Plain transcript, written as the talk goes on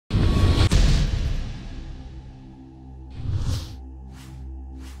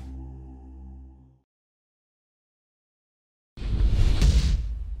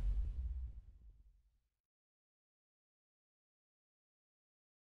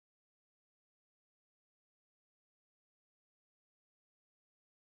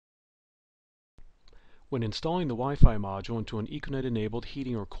When installing the Wi-Fi module into an Ethernet-enabled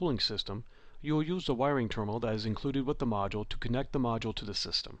heating or cooling system, you will use the wiring terminal that is included with the module to connect the module to the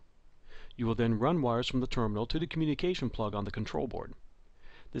system. You will then run wires from the terminal to the communication plug on the control board.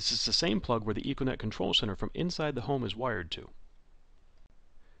 This is the same plug where the Ethernet control center from inside the home is wired to.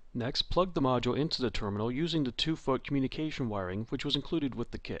 Next, plug the module into the terminal using the 2-foot communication wiring which was included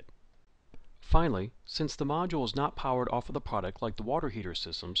with the kit. Finally, since the module is not powered off of the product like the water heater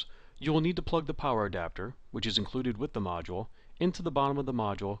systems, you will need to plug the power adapter, which is included with the module, into the bottom of the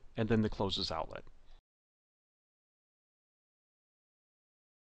module and then the closest outlet.